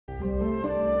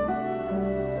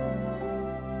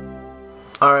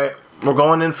Alright, we're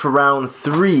going in for round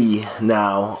 3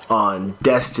 now on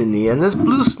Destiny, and this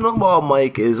blue snowball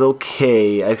mic is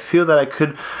okay. I feel that I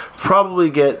could probably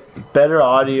get better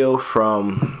audio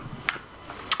from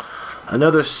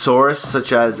another source,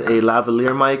 such as a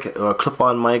lavalier mic or a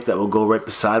clip-on mic that will go right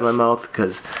beside my mouth,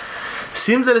 because it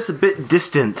seems that it's a bit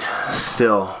distant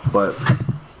still, but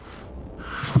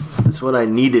it's what I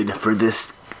needed for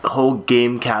this whole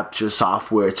game capture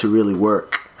software to really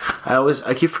work.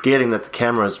 I keep forgetting that the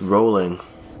camera is rolling.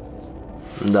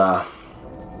 And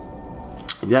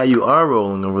yeah, you are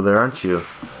rolling over there, aren't you?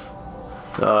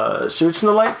 Should we turn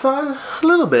the lights on? A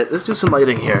little bit. Let's do some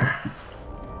lighting here.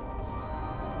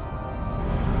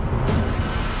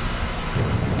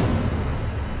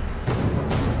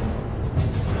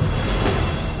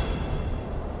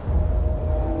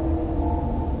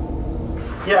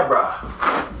 Yeah, bruh.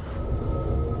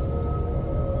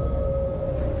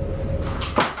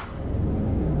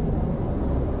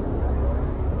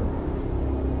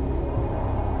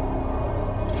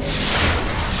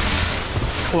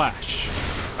 Clash.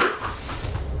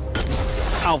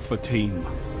 Alpha Team.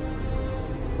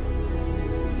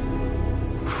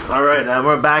 Alright, now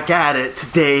we're back at it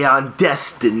today on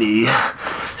Destiny.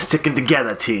 Sticking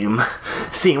together, team.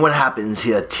 Seeing what happens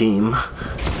here, team.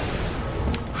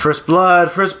 First blood,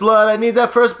 I need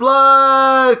that first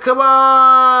blood! Come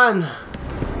on!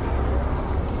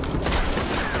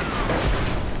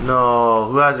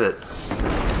 No, who has it?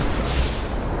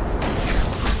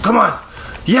 Come on!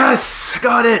 Yes!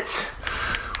 Got it!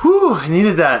 Whew, I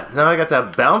needed that. Now I got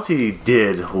that bounty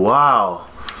did. Wow.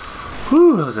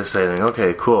 Whew, that was exciting.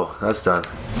 Okay, cool. That's done.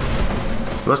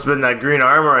 Must have been that green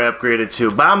armor I upgraded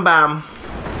to. Bam bam!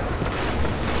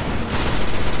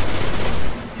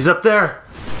 He's up there!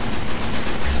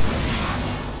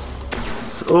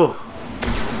 Oh.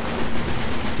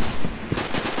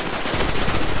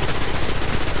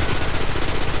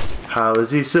 How is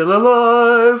he still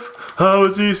alive? How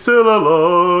is he still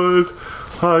alive?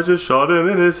 I just shot him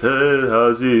in his head.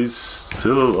 How's he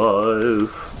still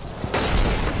alive?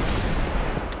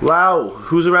 Wow,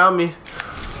 who's around me?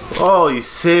 Oh, you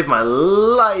saved my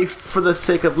life for the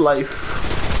sake of life.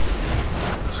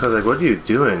 So I was like, what are you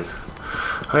doing?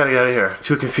 I gotta get out of here.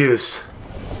 Too confused.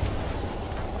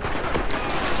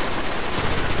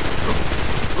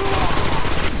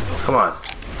 Come on.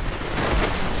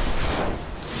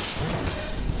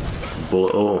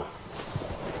 Oh.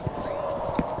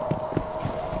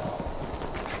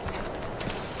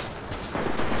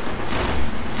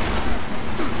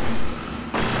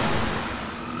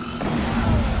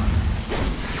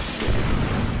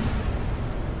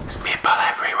 There's people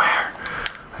everywhere.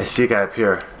 I see a guy up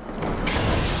here.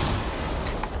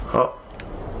 Oh.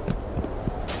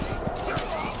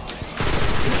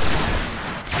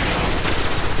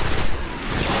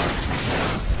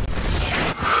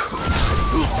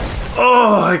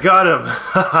 Oh, I got him!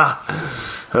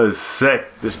 That was sick.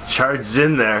 Just charged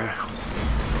in there.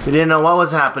 We didn't know what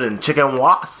was happening. Chicken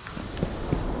Was.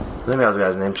 I think that was the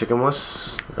guy's name. Chicken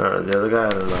Was? Or the other guy? I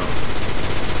don't know.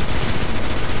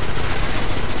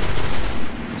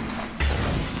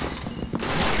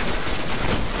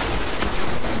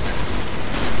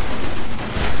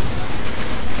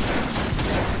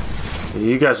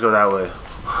 You guys go that way.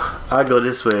 I go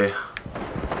this way.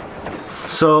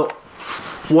 So,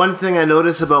 one thing I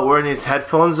notice about wearing these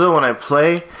headphones though when I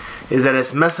play is that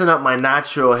it's messing up my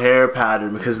natural hair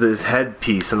pattern because of this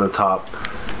headpiece on the top.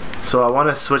 So I want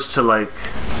to switch to like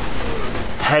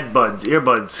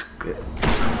earbuds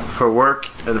for work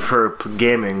and for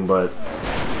gaming, but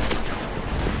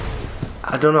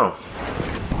I don't know.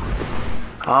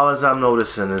 All as I'm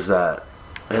noticing is that,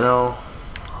 you know,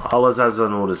 all as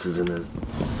I'm noticing is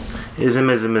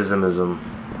ism.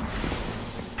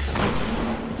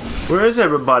 Where is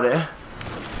everybody?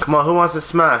 Come on, who wants to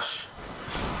smash?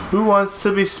 Who wants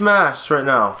to be smashed right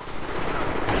now?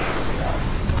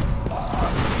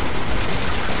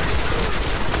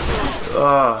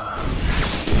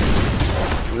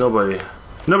 Nobody.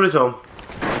 Nobody's home.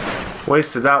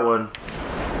 Wasted that one.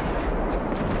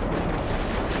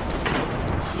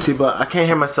 See, but I can't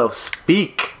hear myself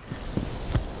speak.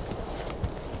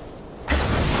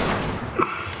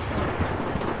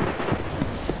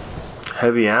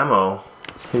 Heavy ammo.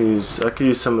 I could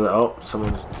use some of the. Oh,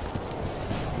 someone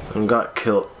got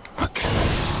killed.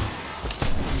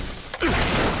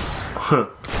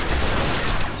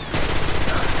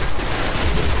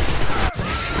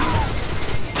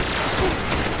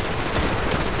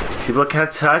 People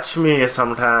can't touch me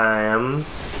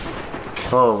sometimes.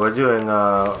 Oh, we're doing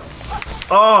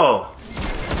oh!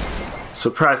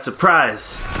 Surprise,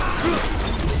 surprise!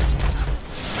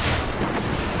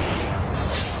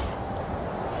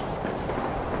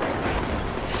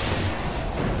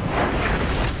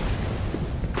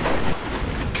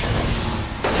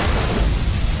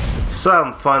 Still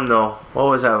having fun though.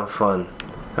 Always having fun.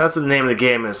 That's what the name of the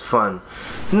game is, fun.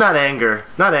 Not anger.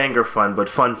 Not anger fun, but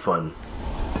fun.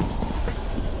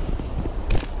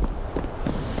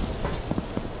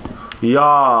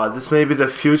 Yeah, this may be the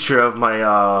future of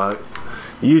my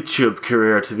YouTube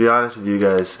career, to be honest with you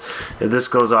guys. If this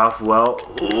goes off well...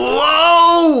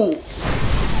 Whoa!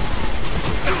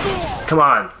 Come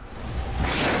on.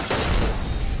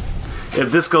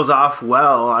 If this goes off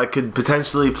well, I could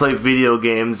potentially play video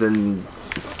games and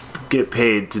get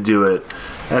paid to do it.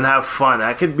 And have fun.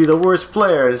 I could be the worst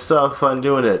player and still have fun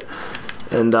doing it.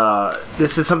 And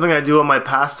this is something I do on my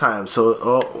pastime. So,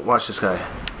 oh, watch this guy.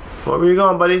 Where were you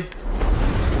going, buddy?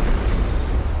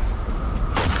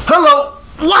 Hello!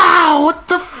 Wow! What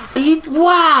the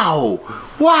wow!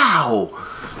 Wow!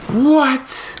 What?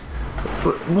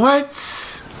 What?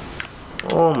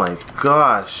 Oh my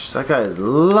gosh. That guy is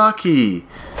lucky.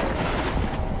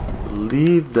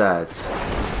 Leave that.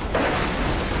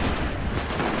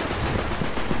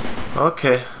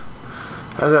 Okay.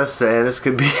 As I was saying, this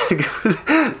could be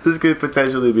this could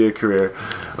potentially be a career.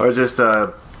 Or just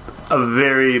a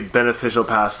very beneficial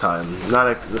pastime.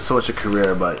 Not so much a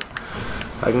career, but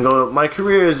I can go. My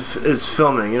career is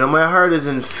filming. You know, my heart is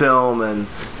in film, and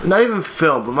not even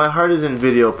film, but my heart is in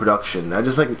video production. I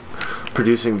just like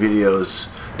producing videos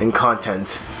and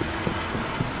content.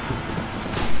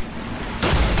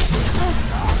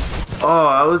 Oh,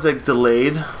 I was like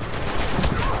delayed.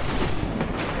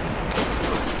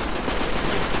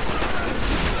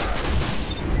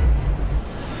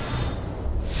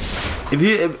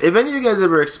 If any of you guys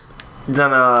ever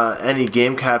done any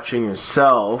game capturing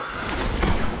yourself,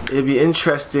 it'd be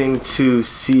interesting to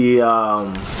see your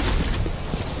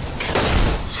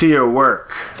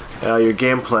work, your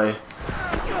gameplay.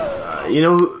 You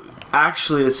know,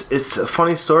 actually, it's a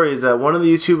funny story. Is that one of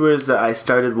the YouTubers that I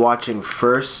started watching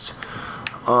first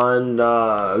on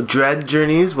Dread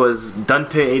Journeys was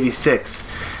Dante86,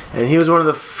 and he was one of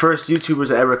the first YouTubers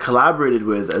I ever collaborated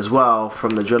with as well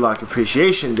from the Dreadlock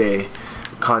Appreciation Day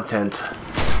content.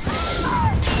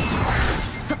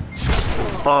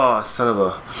 Oh, son of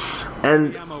a...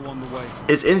 And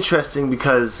it's interesting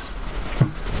because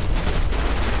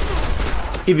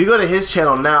if you go to his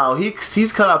channel now,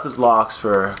 he's cut off his locks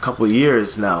for a couple of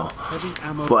years now,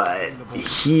 but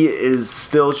he is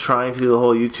still trying to do the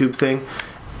whole YouTube thing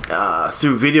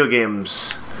through video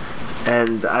games.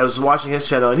 And I was watching his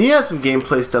channel, and he has some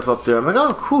gameplay stuff up there. I'm like,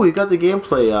 oh, cool, he got the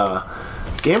gameplay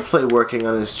working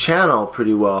on his channel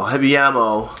pretty well. Heavy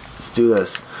ammo, let's do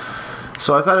this.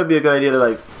 So I thought it'd be a good idea to,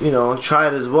 like, you know, try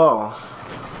it as well.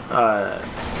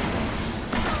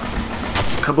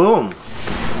 Kaboom!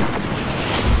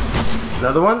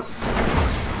 Another one?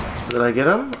 Did I get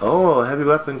him? Oh, heavy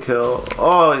weapon kill.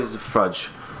 Oh, he's a fudge.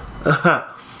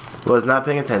 Was not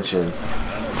paying attention.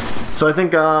 So I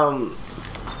think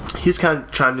he's kind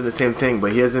of trying to do the same thing,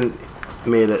 but he hasn't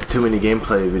made too many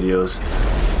gameplay videos.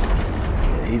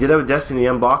 He did have a Destiny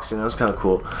unboxing. That was kind of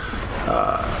cool.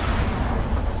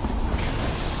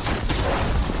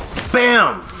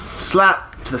 Bam!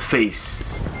 Slap to the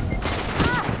face.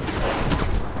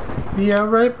 Yeah,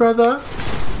 right, brother?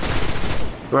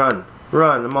 Run.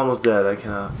 Run. I'm almost dead. I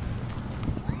cannot.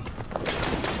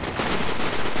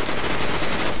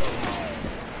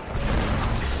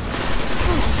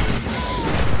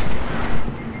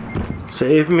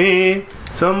 Save me.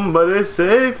 Somebody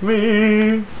save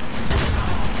me.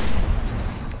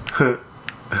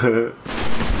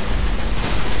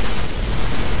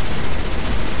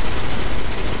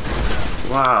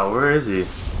 Wow, where is he?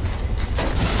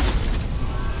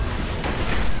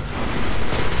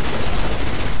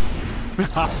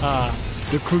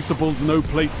 The Crucible's no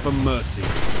place for mercy.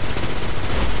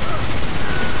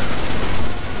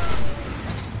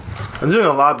 I'm doing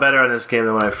a lot better on this game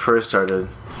than when I first started.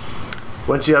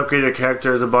 Once you upgrade your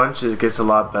characters a bunch, it gets a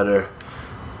lot better.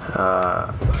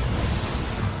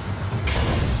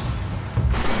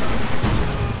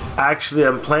 Actually,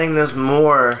 I'm playing this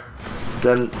more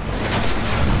than...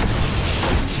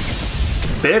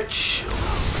 Bitch!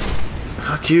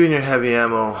 Fuck you and your heavy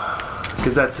ammo.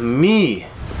 Give that to me.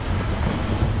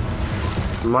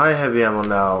 My heavy ammo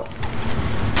now.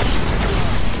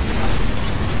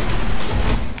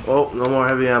 Oh, no more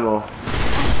heavy ammo.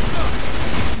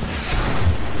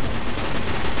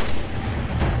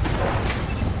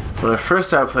 When I first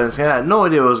started playing this game, I had no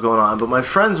idea what was going on, but my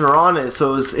friends were on it,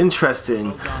 so it was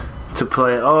interesting to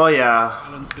play. Oh yeah,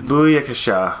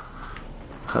 booyakasha.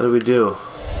 How did we do?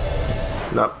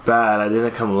 Not bad. I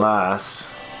didn't come last,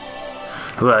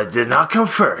 but I did not come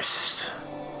first.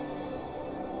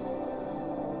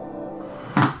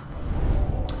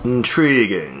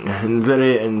 Intriguing, and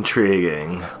very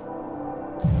intriguing.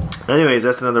 Anyways,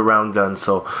 that's another round done.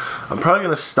 So I'm probably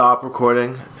gonna stop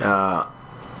recording,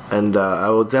 and I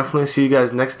will definitely see you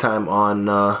guys next time on.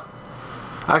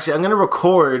 Actually, I'm gonna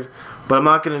record, but I'm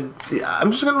not gonna.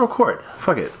 I'm just gonna record.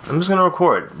 Fuck it. I'm just gonna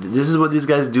record. This is what these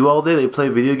guys do all day. They play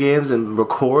video games and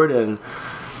record and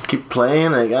keep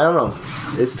playing. Like, I don't know.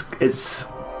 It's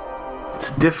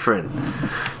different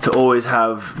to always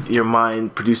have your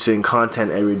mind producing content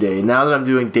every day. Now that I'm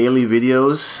doing daily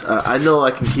videos, I know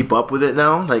I can keep up with it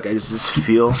now. Like, I just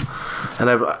feel, and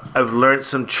I've learned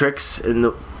some tricks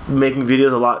in making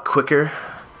videos a lot quicker.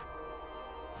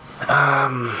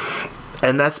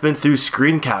 And that's been through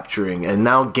screen capturing and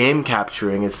now game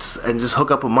capturing. And just hook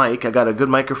up a mic. I got a good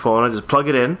microphone. I just plug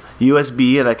it in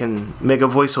USB, and I can make a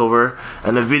voiceover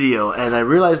and a video. And I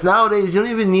realize nowadays you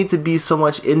don't even need to be so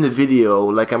much in the video.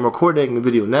 Like, I'm recording the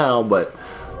video now, but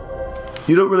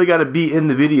you don't really got to be in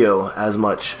the video as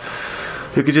much.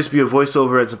 It could just be a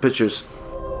voiceover and some pictures,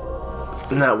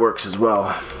 and that works as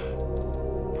well.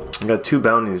 I got 2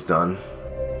 bounties done.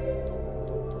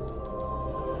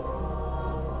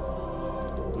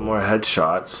 More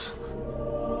headshots.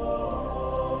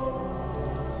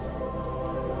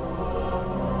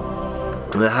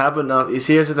 And I have enough. You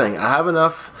see, here's the thing. I have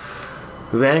enough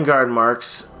Vanguard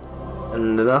marks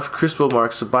and enough Crucible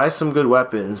marks to buy some good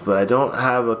weapons, but I don't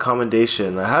have a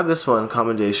commendation. I have this one,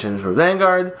 commendation for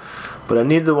Vanguard, but I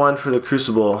need the one for the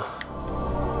Crucible.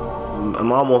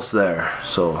 I'm almost there,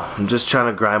 so I'm just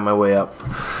trying to grind my way up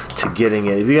to getting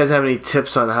it. If you guys have any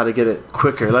tips on how to get it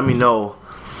quicker, let me know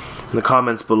in the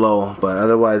comments below. But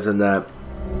otherwise than that,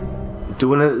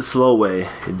 doing it the slow way,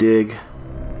 you dig?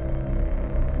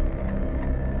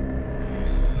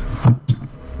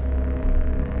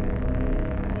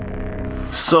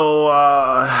 So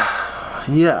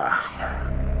yeah.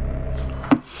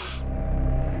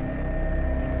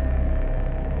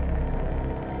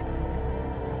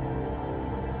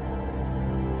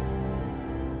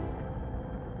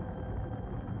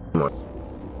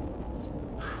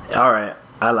 Alright,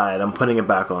 I lied. I'm putting it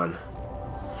back on.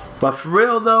 But for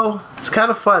real though, it's kind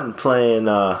of fun playing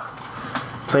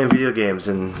video games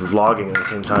and vlogging at the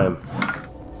same time.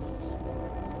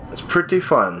 It's pretty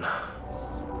fun.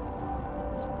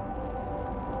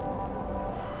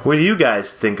 What do you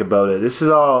guys think about it? This is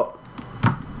all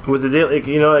with the daily, like,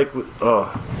 you know, like, oh.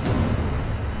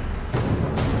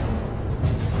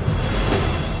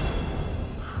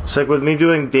 It's like with me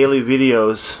doing daily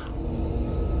videos.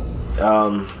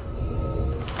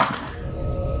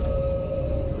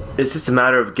 It's just a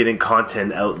matter of getting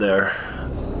content out there.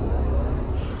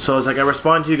 So it's like I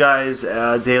respond to you guys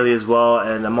daily as well,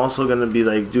 and I'm also gonna be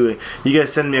like doing. You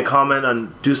guys send me a comment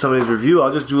on do somebody's review.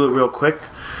 I'll just do it real quick,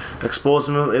 expose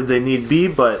them if they need be.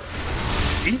 But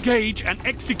engage and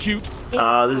execute.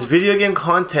 This video game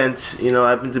content, you know,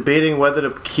 I've been debating whether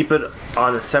to keep it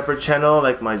on a separate channel,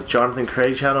 like my Jonathan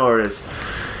Craig channel, or if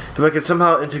I could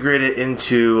somehow integrate it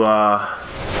into the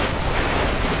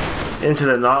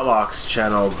Notlocks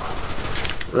channel.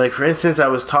 Like, for instance, I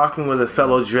was talking with a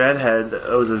fellow Dreadhead,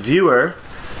 it was a viewer,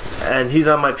 and he's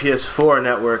on my PS4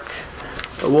 network.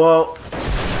 Well,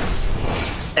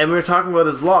 and we were talking about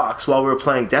his locks while we were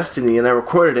playing Destiny, and I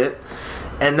recorded it,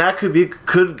 and that could be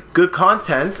good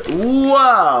content.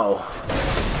 Wow!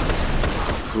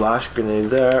 Flash grenade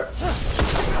there.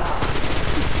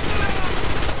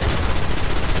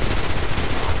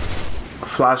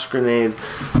 Flash grenade.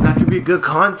 That could be good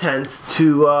content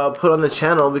to put on the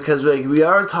channel, because like, we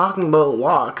are talking about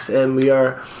locks and we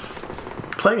are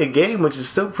playing a game which is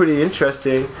still pretty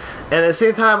interesting, and at the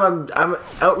same time I'm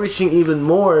outreaching even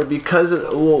more because of,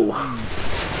 whoa.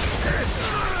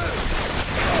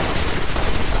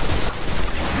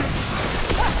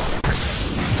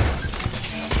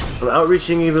 I'm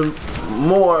outreaching even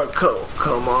more.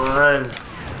 Come on,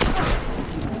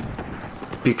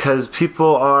 because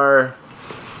people are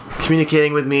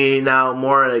communicating with me now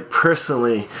more like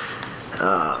personally.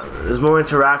 There's more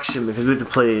interaction because we have to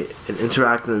play and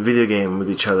interact in a video game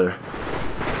with each other.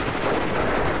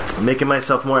 I'm making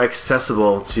myself more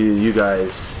accessible to you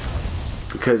guys,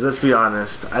 because let's be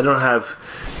honest, I don't have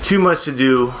too much to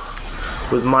do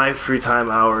with my free time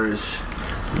hours.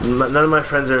 None of my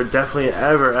friends are definitely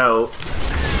ever out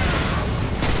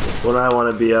when I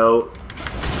want to be out.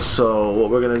 So what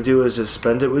we're gonna do is just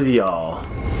spend it with y'all.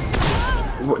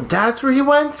 That's where he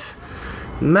went?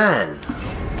 Man.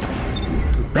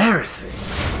 Embarrassing.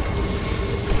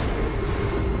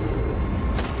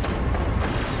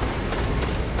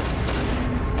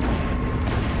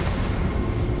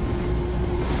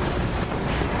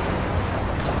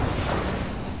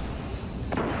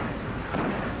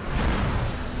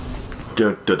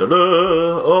 Dun, dun, dun, dun.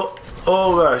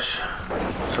 Oh gosh.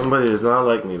 Somebody does not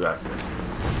like me back there.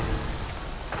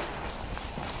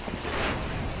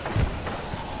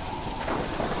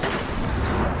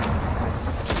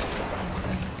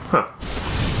 Huh.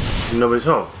 Nobody's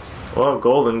home. Well,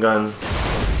 golden gun.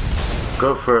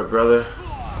 Go for it, brother.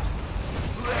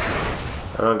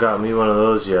 I don't got me one of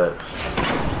those yet.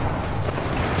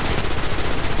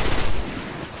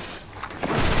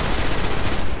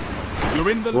 You're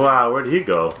in the Wow, where'd he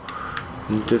go?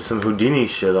 He did some Houdini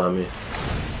shit on me.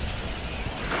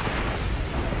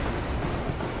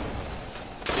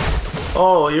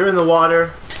 Oh, you're in the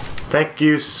water. Thank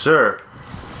you, sir.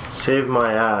 Save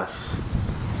my ass.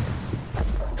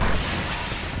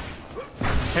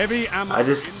 heavy ammo. I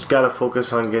just gotta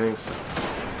focus on getting some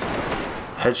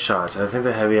headshots. I think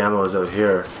the heavy ammo is out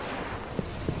here.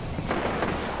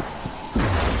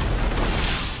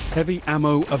 Heavy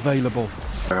ammo available.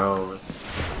 Oh.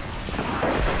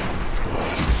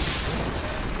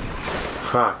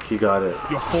 Fuck, he got it.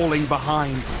 You're falling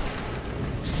behind.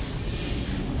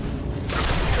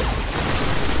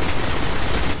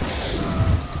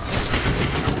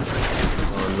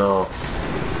 Oh no.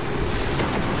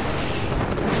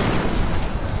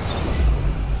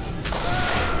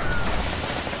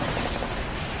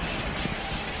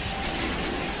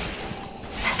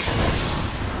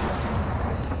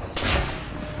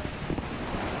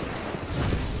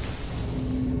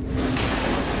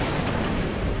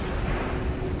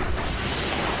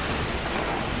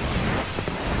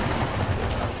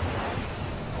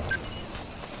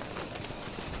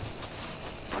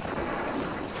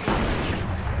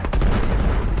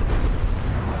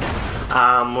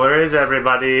 Where is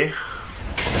everybody?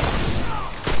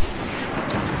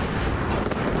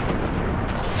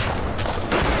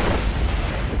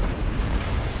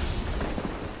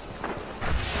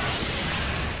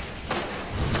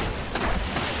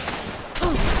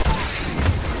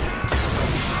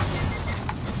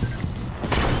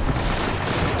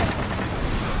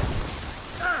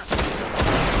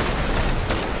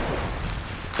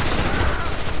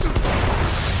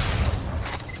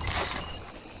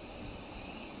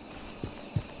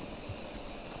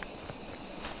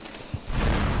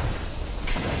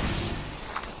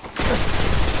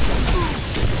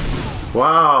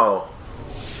 Wow.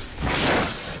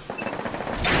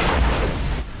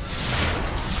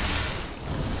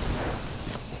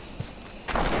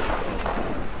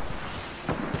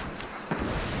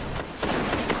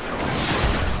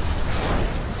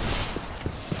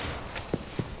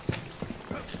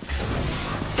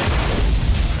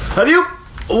 How do you?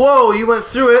 Whoa, you went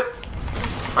through it.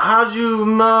 How'd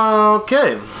you?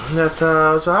 Okay, that's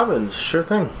what happened. Sure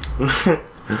thing.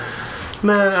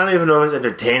 Man, I don't even know if it's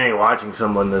entertaining watching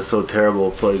someone that's so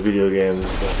terrible play video games.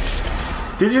 But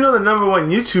did you know the #1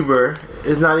 YouTuber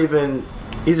is not even...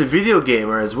 He's a video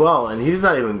gamer as well, and he's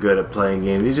not even good at playing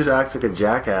games. He just acts like a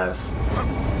jackass.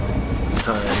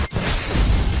 Sorry.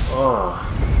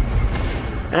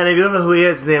 Oh. And if you don't know who he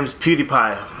is, his name's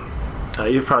PewDiePie.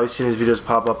 You've probably seen his videos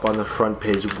pop up on the front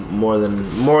page more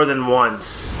than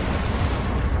once.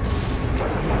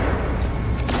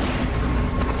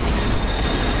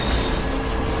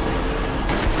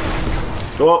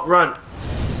 Oh, run.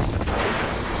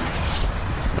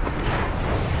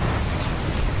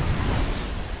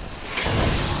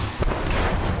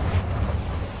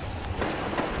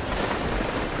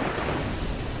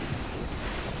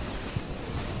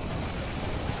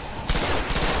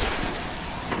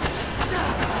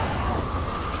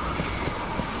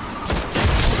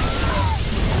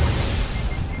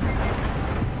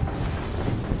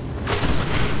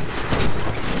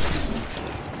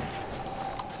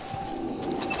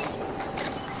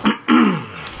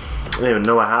 I didn't even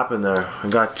know what happened there. I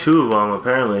got 2 of them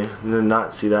apparently. I did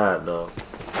not see that though.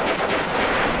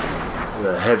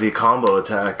 The heavy combo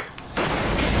attack.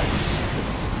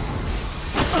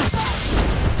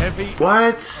 Heavy.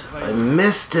 What? I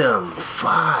missed him.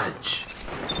 Fudge.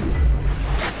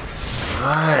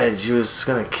 Fudge, he was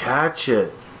gonna catch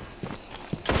it.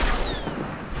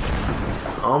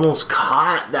 Almost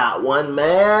caught that one,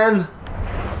 man.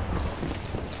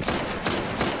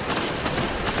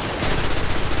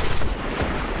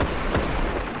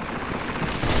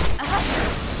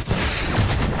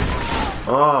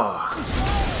 Oh.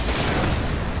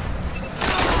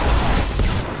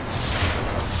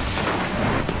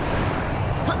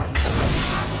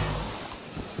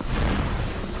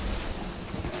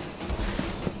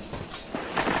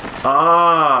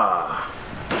 Ah.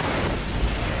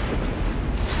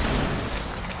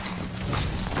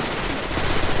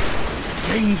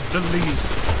 Gained the lead.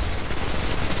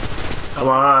 Come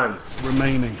on.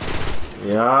 Remaining.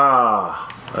 Yeah.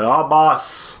 Yeah,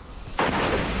 boss.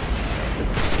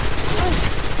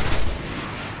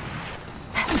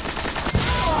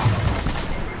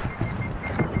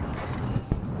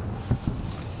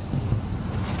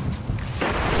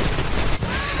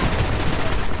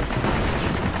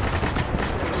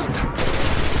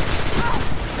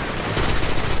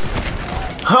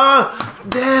 Huh?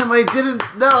 Damn, I didn't.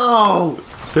 No!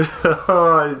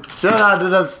 Shut up,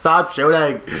 did I stop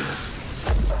shooting?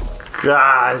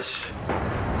 Gosh.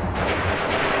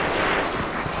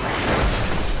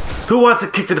 Who wants a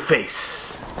kick to the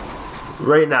face?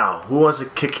 Right now. Who wants a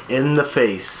kick in the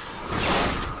face?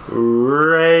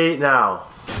 Right now.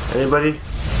 Anybody?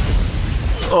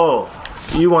 Oh,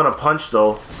 you want a punch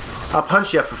though. I'll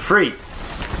punch you for free.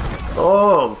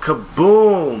 Oh,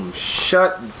 kaboom.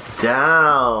 Shut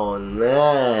down,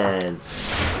 man.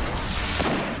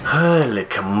 Holy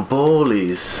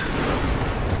cambolis.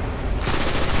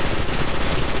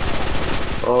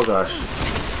 Oh gosh.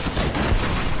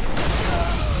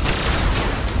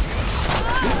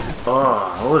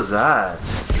 Oh, what was that?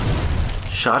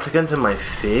 Shotgun to my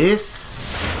face?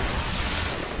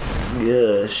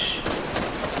 Gosh.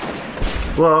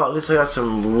 Well, at least I got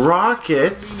some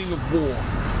rockets. Meaning of war.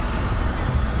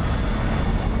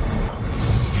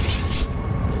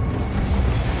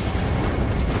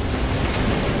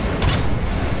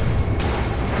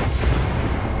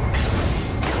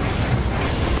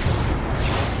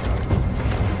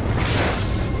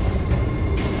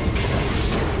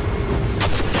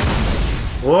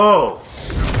 Whoa!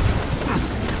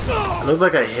 It looked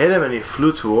like I hit him and he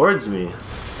flew towards me.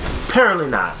 Apparently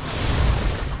not.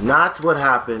 Not what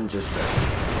happened just then.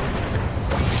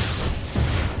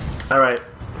 Alright,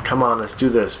 come on, let's do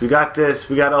this. We got this.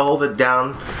 We gotta hold it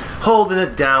down. Holding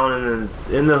it down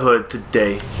in the hood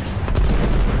today.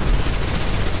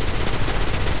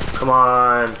 Come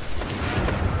on.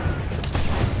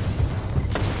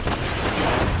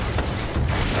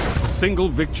 A single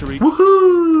victory,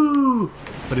 Woohoo!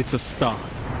 but it's a start.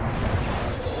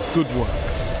 Good work.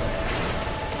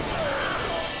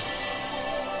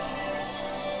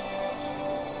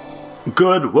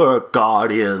 Good work,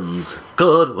 Guardians.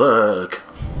 Good work.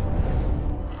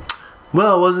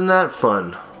 Well, wasn't that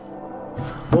fun?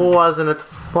 Wasn't it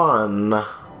fun?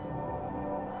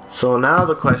 So now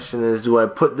the question is, do I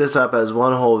put this up as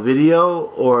one whole video,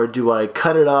 or do I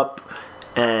cut it up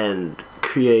and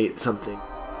create something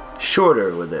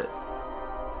shorter with it?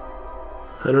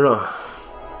 I don't know.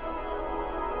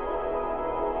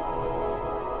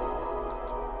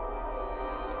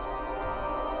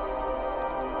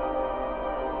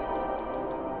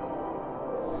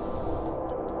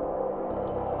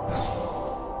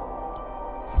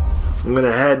 I'm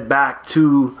gonna head back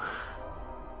to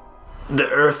the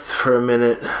Earth for a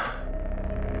minute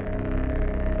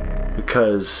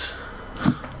because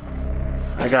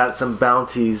I got some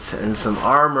bounties and some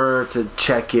armor to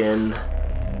check in,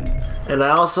 and I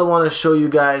also want to show you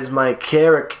guys my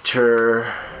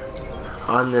caricature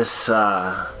on this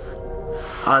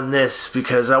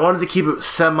because I wanted to keep it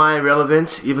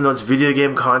semi-relevant. Even though it's video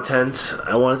game content,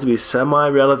 I want it to be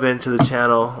semi-relevant to the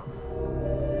channel.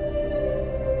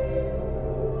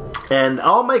 And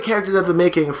all my characters I've been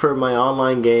making for my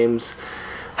online games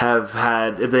have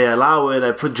had, if they allow it,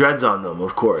 I put dreads on them,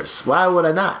 of course. Why would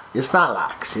I not? It's not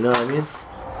lax, you know what I mean?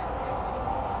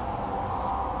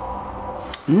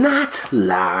 Not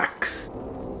lax.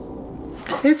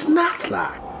 It's not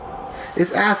lax.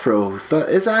 It's Afro.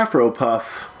 It's Afro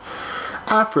Puff.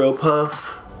 Afro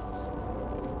Puff.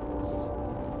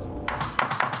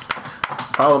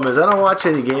 Problem is, I don't watch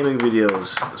any gaming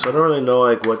videos, so I don't really know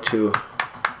like what to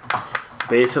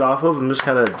base it off of. I'm just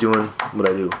kind of doing what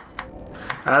I do,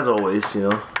 as always, you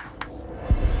know.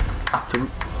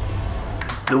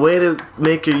 The way to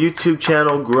make your YouTube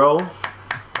channel grow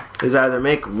is either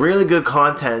make really good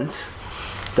content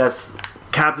that's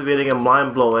captivating and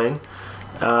mind-blowing,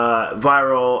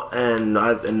 viral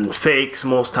and fakes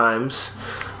most times,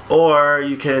 or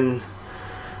you can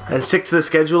stick to the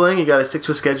scheduling. You gotta stick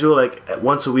to a schedule, like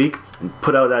once a week,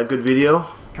 put out that good video.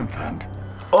 Confirmed.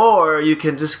 Or you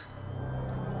can just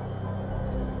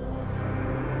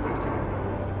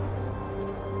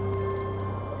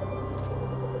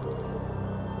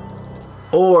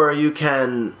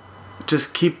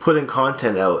keep putting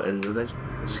content out and eventually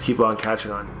just keep on catching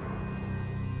on.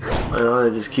 You know,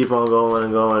 they just keep on going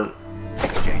and going.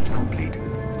 Exchange complete.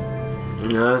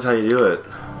 You know, that's how you do it.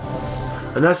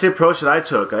 And that's the approach that I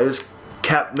took. I just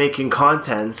kept making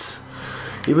content.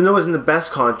 Even though it wasn't the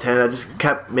best content, I just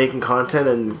kept making content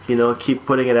and, you know, keep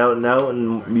putting it out,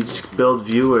 and you just build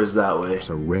viewers that way. It's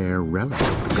a rare relic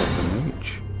of the Golden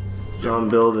Age. So I'm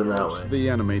building that way. The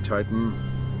enemy Titan.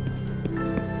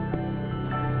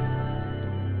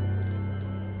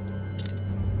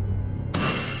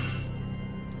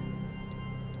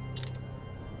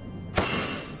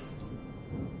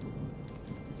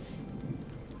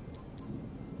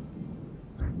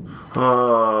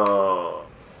 Oh.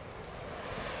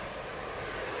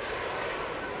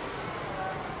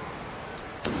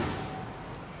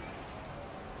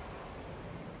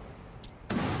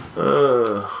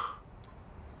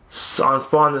 On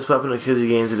spawn, this weapon occasionally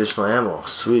gains additional ammo.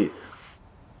 Sweet.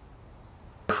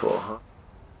 Huh?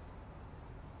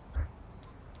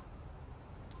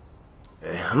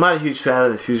 Okay. I'm not a huge fan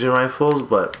of the fusion rifles,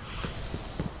 but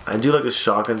I do like the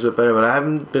shotguns a bit better, but I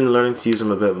haven't been learning to use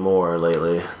them a bit more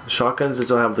lately. Shotguns just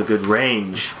don't have the good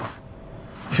range.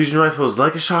 Fusion rifle is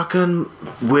like a shotgun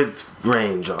with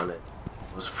range on it.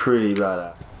 It was pretty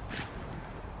badass.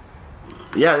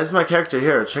 Yeah, this is my character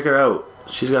here. Check her out.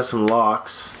 She's got some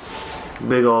locks.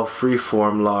 Big ol'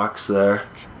 freeform locks there.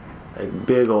 Like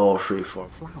big ol' freeform.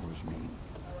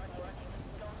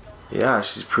 Yeah,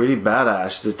 she's pretty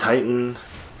badass. She's a Titan.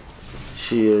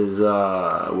 She is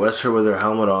Wesker with her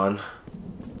helmet on.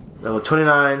 Level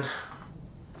 29.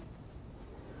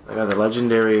 I got the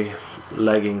legendary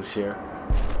leggings here.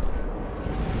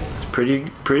 It's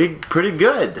pretty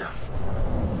good.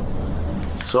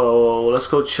 So let's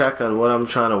go check on what I'm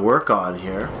trying to work on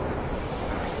here.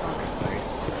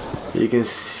 You can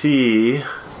see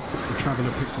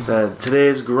that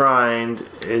today's grind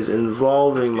is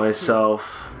involving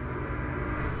myself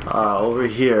over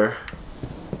here.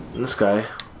 This guy.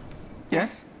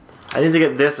 Yes. I need to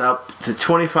get this up to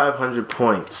 2,500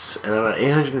 points, and I'm at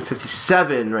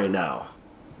 857 right now.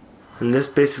 And this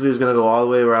basically is going to go all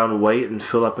the way around white and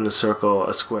fill up in a circle,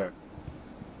 a square.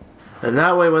 And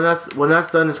that way, when that's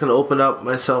done, it's going to open up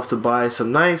myself to buy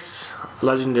some nice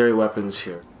legendary weapons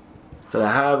here that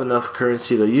I have enough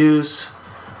currency to use.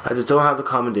 I just don't have the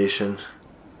commendation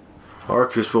or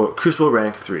Crucible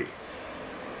rank 3.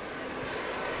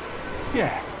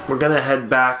 Yeah. We're gonna head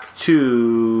back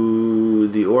to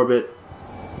the orbit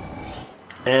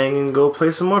and go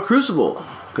play some more Crucible,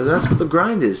 because that's what the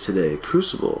grind is today.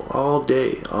 Crucible all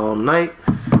day, all night,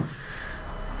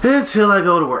 until I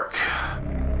go to work.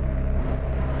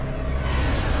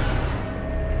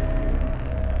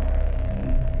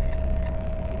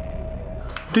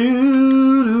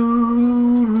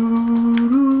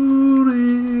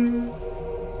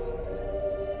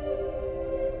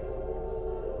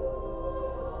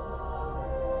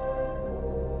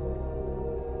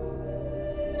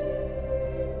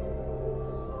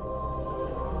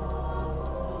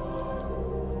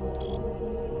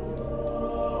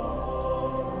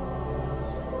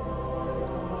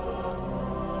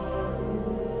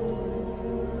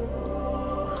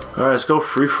 Alright, let's go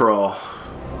free-for-all.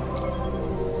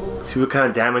 See what kind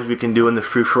of damage we can do in the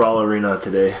free-for-all arena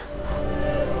today.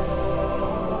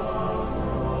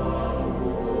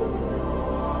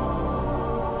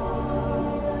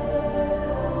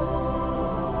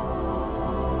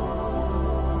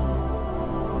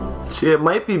 See, it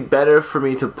might be better for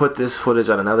me to put this footage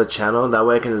on another channel. That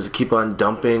way I can just keep on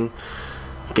dumping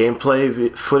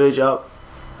gameplay footage up.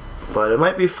 But it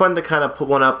might be fun to kind of put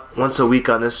one up once a week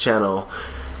on this channel.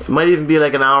 It might even be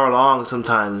like an hour long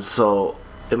sometimes, so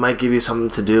it might give you something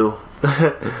to do.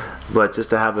 But just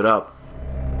to have it up.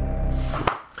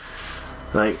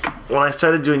 Like, when I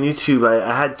started doing YouTube,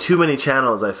 I had too many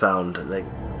channels, I found. Like,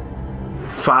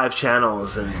 5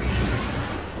 channels, and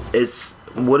it's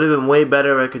would have been way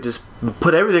better if I could just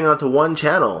put everything onto one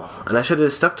channel. And I should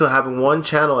have stuck to having one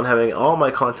channel and having all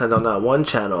my content on that one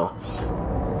channel.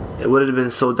 It would have been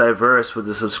so diverse with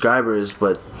the subscribers,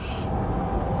 but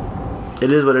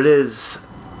it is what it is.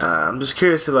 I'm just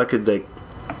curious if I could like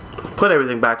put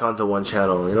everything back onto one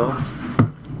channel, you know?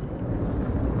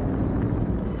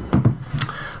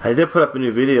 I did put up a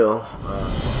new video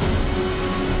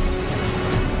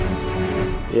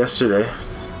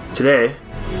today,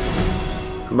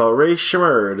 about Ray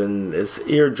Shimmered and his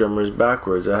eardrummers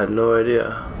backwards. I had no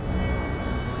idea.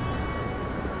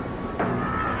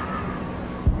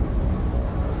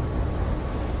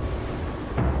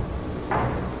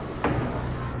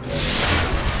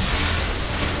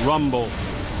 Rumble.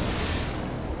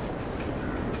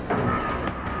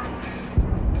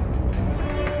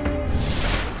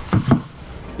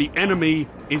 The enemy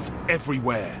is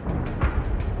everywhere.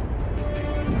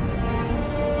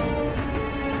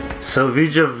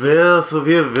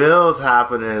 Sylviaville's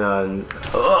happening on.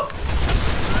 Oh.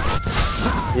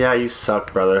 Yeah, you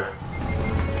suck, brother.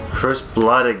 First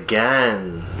blood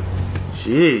again.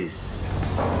 Jeez.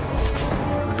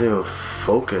 Doesn't even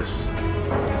focus.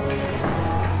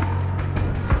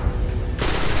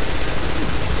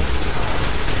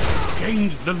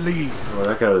 Gained the lead. What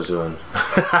that guy was doing.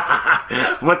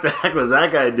 What the heck was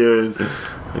that guy doing?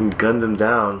 And gunned him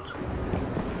down.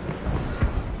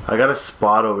 I got a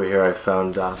spot over here I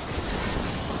found out.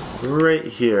 Right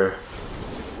here.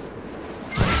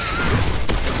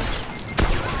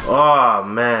 Oh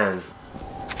man.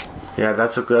 Yeah,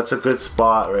 that's a good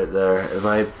spot right there. If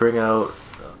I bring out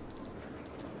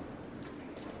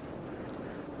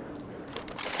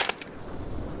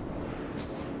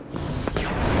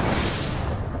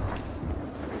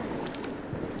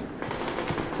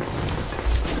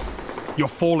You're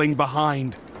falling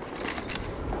behind.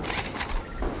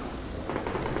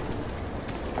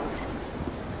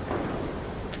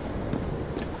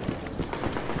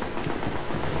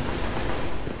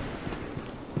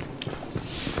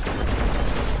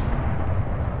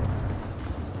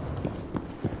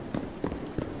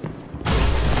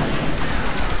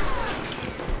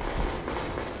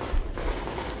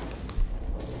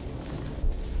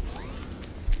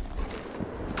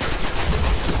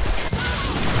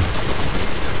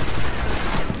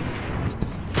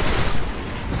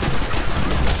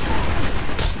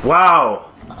 Wow!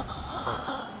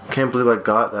 Can't believe I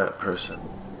got that person.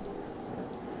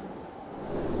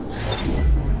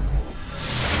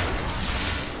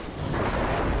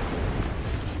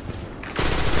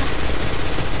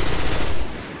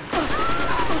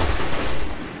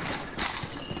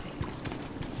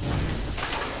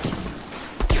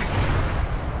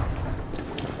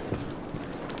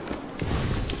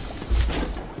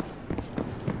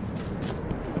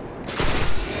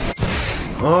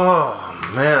 Oh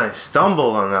man, I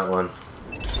stumbled on that one.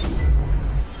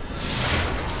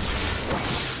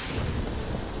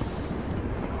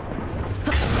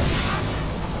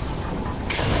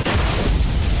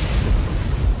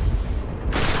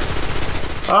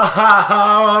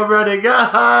 Ah, I'm running!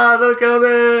 Ah, don't kill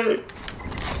me!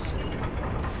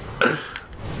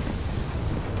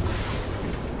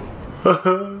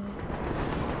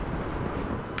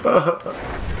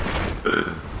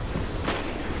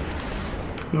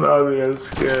 Mommy, I'm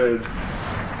scared.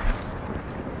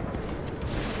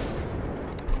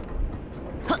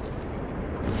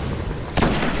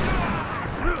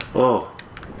 Oh.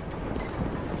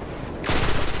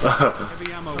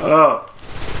 Oh.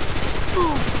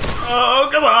 Oh,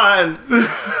 come on!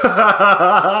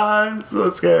 I'm so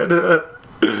scared.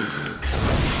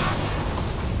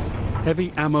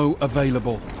 Heavy ammo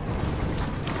available.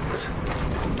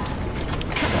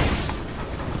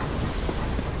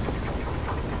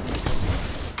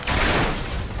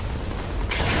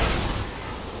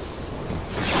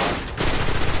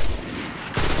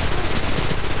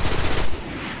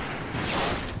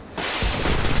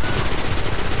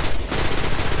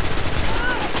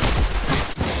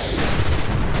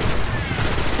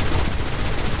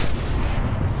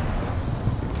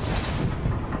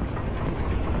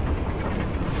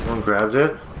 Someone grabbed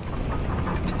it.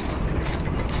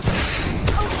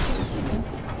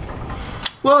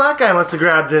 Well, that guy must have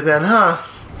grabbed it then, huh?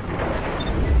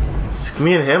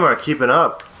 Me and him are keeping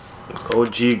up.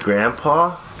 OG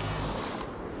Grandpa?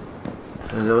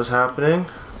 Is that what's happening?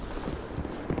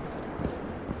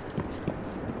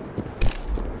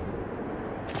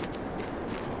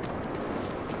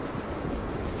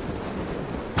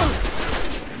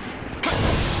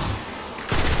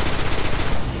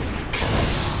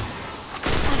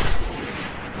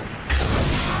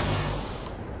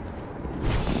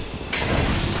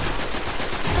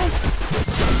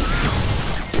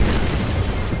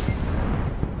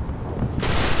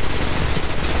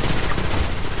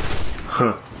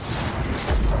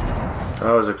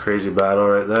 That was a crazy battle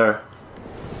right there.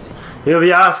 If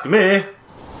you ask me.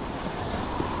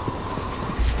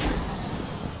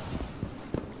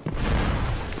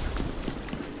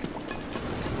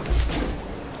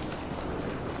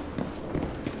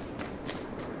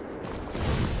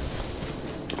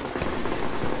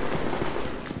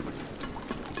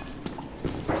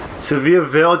 Sevilla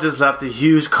Vale just left a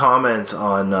huge comment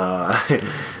on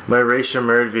my Racial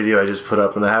Murd video I just put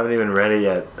up, and I haven't even read it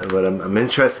yet, but I'm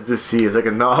interested to see. It's like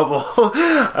a novel.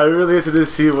 I'm really interested to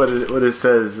see what it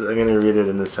says. I'm going to read it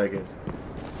in a second.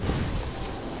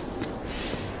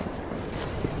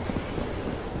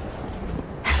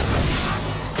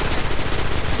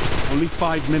 Only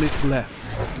 5 minutes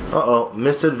left. Uh-oh,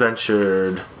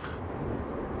 misadventured.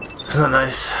 Oh,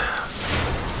 nice.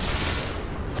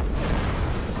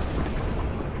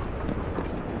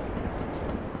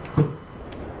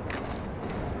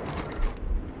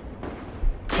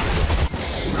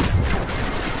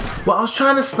 Well, I was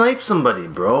trying to snipe somebody,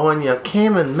 bro, and you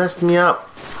came and messed me up.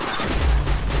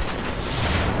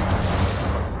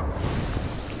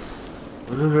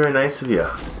 Wasn't very nice of you.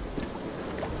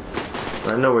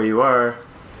 I know where you are.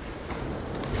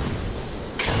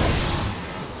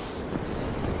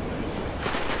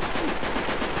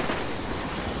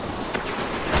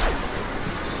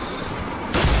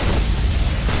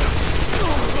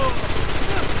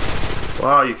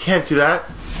 Wow, you can't do that.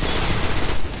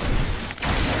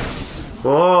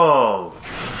 Whoa,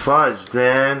 fudge,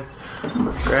 man.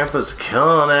 Grandpa's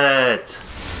killing it.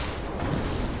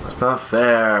 That's not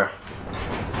fair.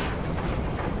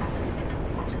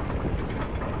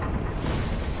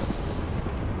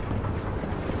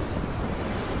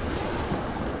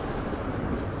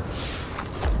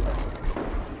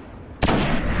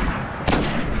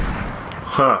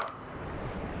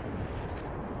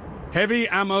 Heavy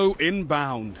ammo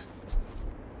inbound.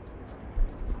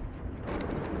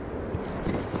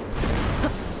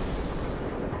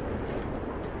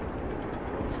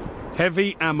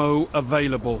 Heavy ammo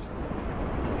available.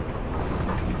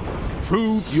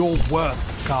 Prove your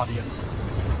worth, Guardian.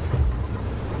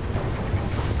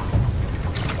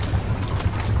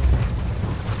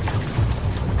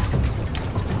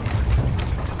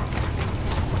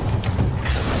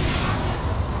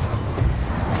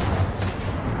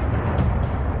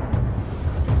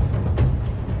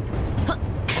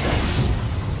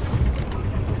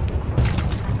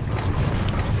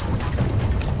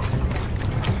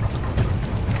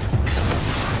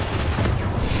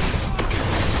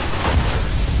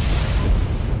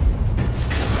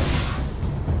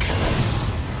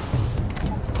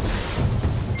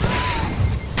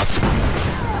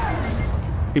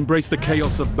 Embrace the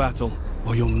chaos of battle,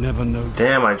 or you'll never know.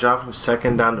 Damn, I dropped from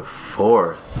second down to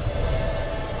fourth.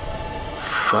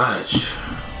 Fudge.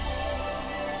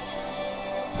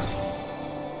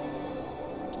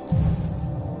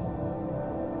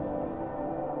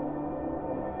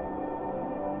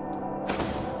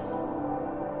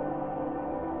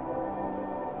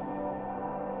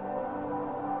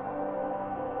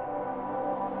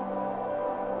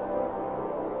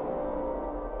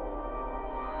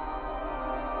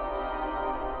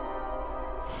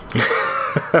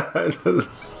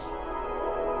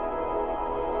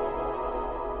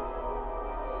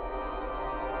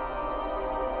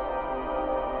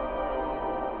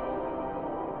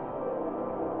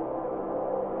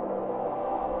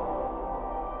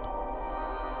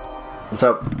 What's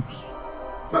up?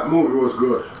 That movie was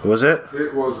good. Was it?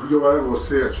 It was good. It was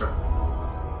theatre.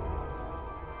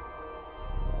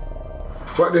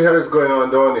 What the hell is going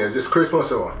on down here? Is this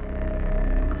Christmas or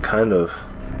what? Kind of.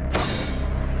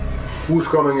 Who's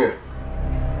coming in?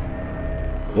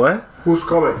 What? Who's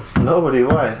coming? Nobody.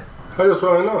 Why? I just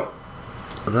want to know.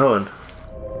 No one.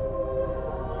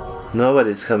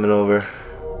 Nobody's coming over.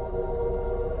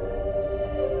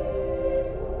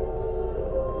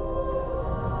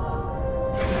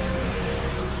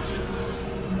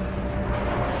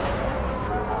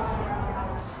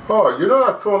 Oh, you know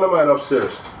that phone of mine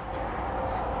upstairs?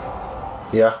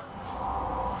 Yeah.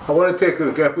 I want to take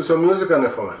it. Can I put some music on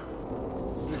it for me?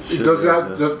 Sure, Does yeah,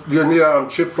 that, does, you need a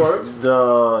chip for it?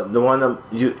 The one that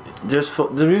you there's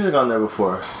the music on there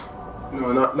before.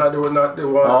 No, not the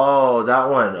one. Oh, that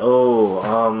one. Oh,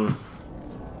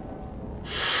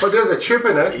 But there's a chip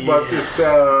in it, but it's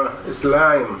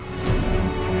lime.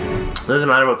 doesn't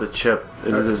matter about the chip.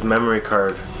 It's his memory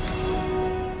card.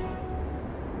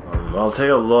 I'll take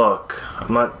a look.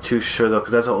 I'm not too sure though,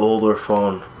 because that's an older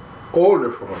phone.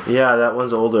 Older phone? Yeah, that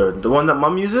one's older. The one that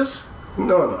Mom uses?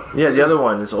 No. Yeah, the other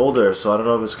one is older, so I don't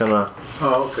know if it's gonna.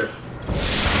 Oh, okay.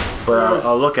 But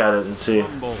I'll look at it and see.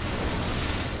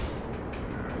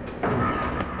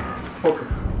 Okay.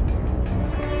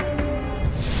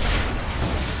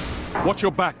 Watch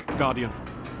your back, Guardian.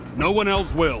 No one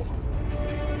else will.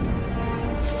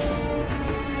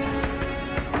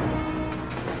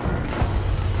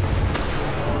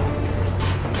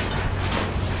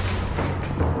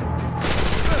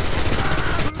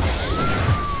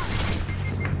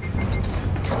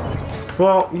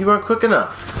 Well, you weren't quick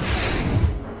enough.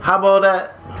 How about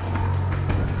that?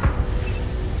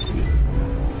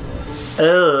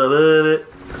 Oh, baby.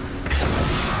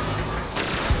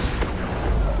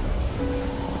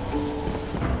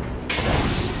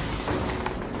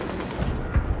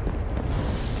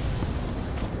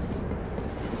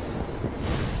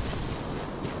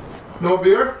 No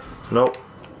beer? Nope.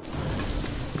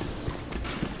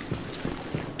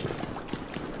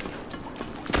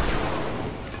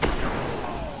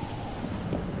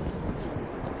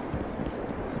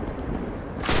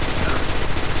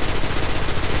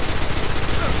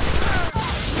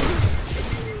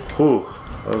 Ooh,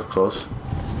 that was close.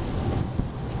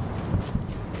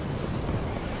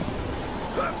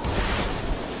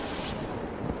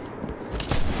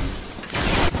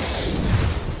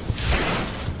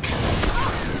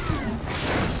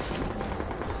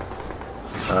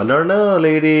 I don't know,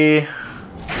 lady.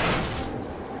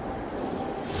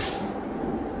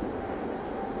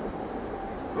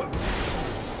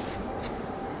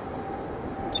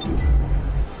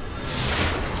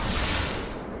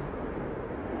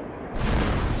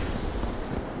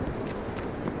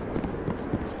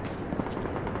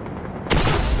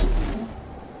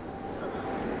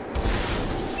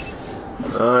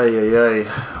 Ay, ay, ay.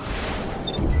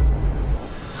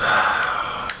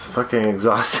 It's fucking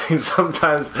exhausting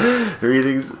sometimes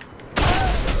reading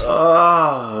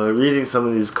some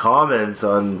of these comments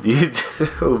on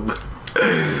YouTube.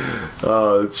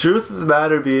 Truth of the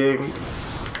matter being,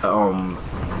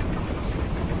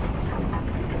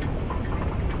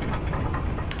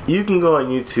 you can go on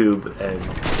YouTube and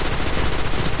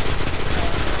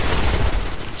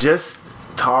just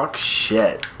talk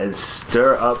shit and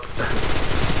stir up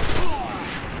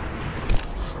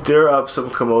some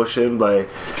commotion by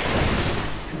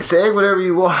saying whatever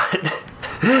you want.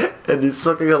 And it's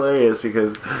fucking hilarious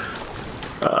because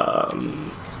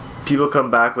people come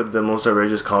back with the most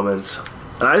outrageous comments,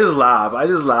 and I just laugh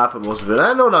at most of it. And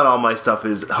I know not all my stuff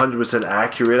is 100%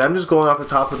 accurate. I'm just going off the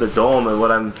top of the dome and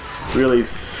what I'm really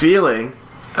feeling.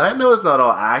 And I know it's not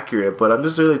all accurate, but I'm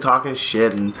just really talking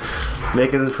shit and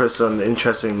making for some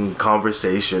interesting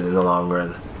conversation in the long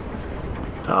run.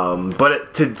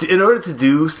 But in order to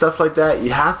do stuff like that,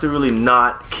 you have to really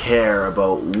not care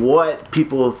about what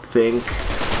people think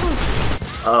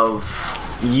of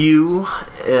you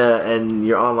and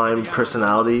your online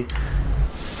personality.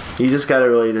 You just gotta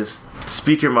really just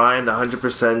speak your mind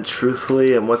 100%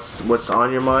 truthfully and what's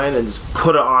on your mind, and just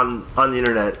put it on the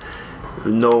internet.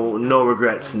 No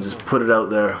regrets, and just put it out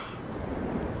there.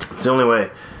 It's the only way.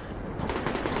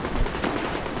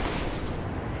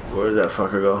 Where did that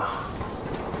fucker go?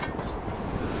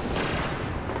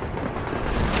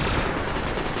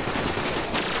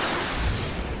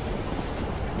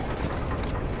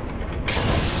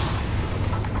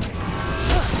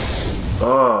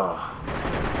 Oh.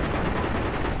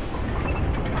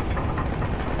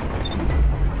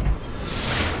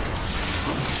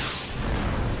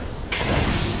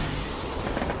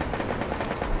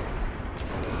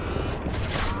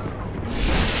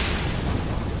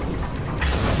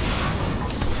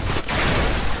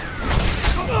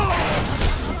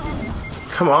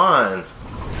 Come on.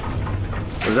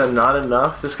 Was that not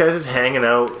enough? This guy's just hanging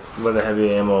out with a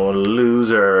heavy ammo.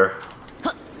 Loser.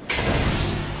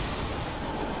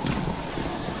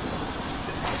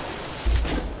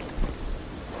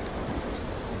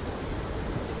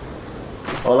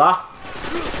 Hola.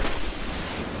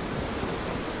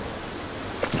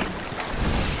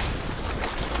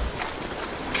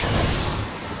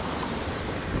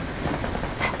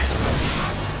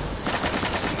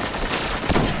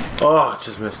 Oh, it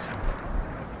just missed.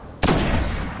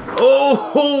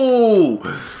 Oh,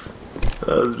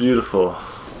 that was beautiful.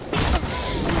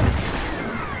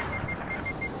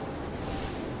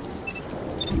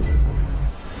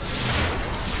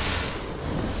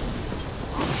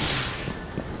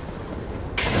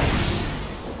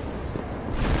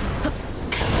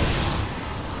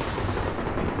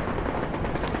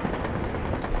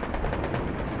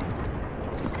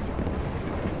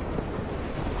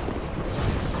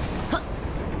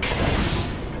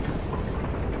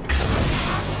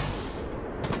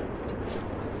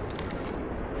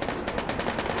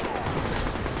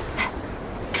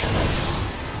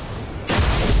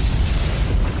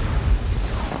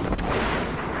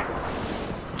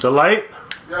 The light?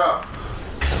 Yeah.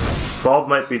 Bulb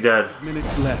might be dead.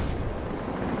 Minutes left.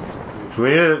 We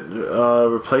need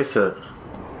to replace it.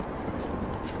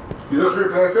 You just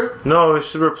replace it? No, we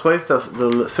should replace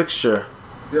the fixture.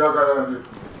 Yeah, I got it on you.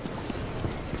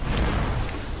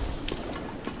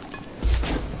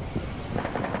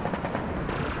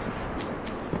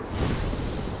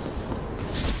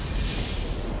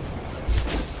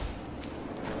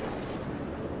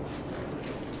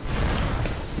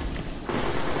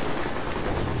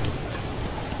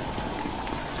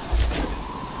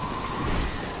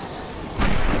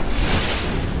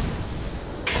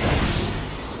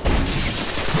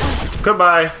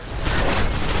 Goodbye.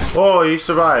 Oh, you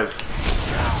survived.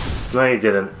 No, you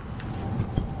didn't.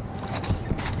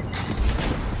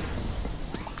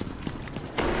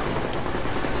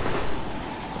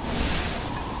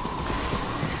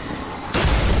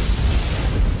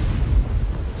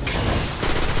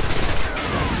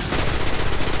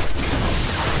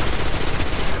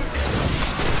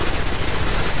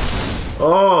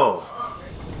 Oh.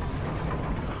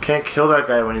 Can't kill that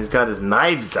guy when he's got his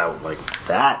knives out like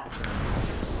that.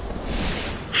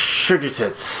 Sugar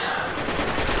tits.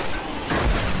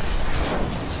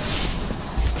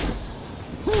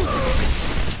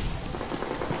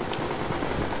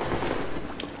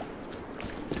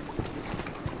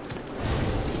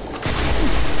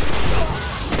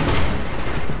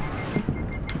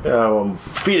 Oh, I'm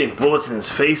feeding bullets in his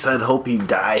face. I'd hope he'd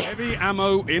die. Heavy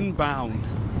ammo inbound.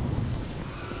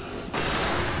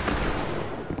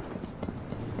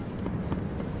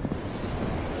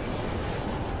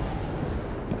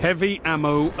 Heavy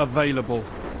ammo available.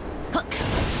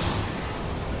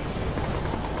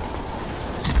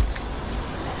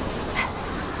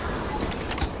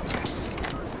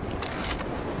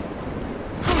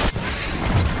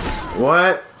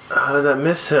 What? How did that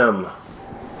miss him?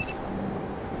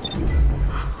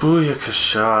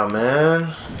 Booyakasha,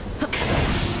 man.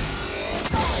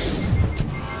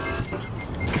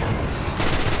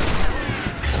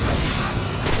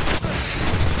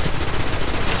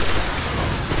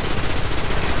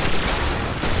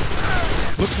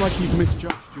 Looks like you've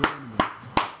misjudged your enemy.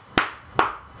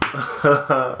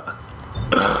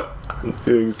 I'm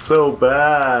doing so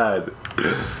bad.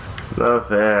 It's not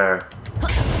fair.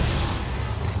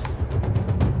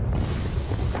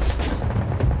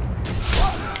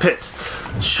 Pits.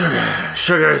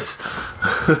 Sugars.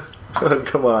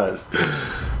 Come on.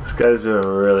 This guy's doing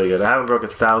really good. I haven't broke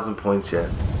 1,000 points yet.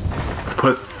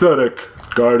 Pathetic,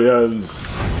 Guardians.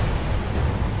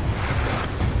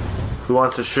 Who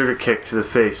wants a sugar kick to the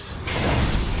face?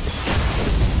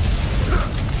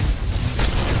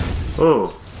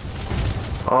 Oh.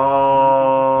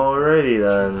 Alrighty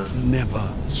then.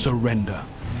 Never surrender.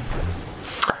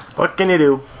 What can you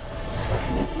do?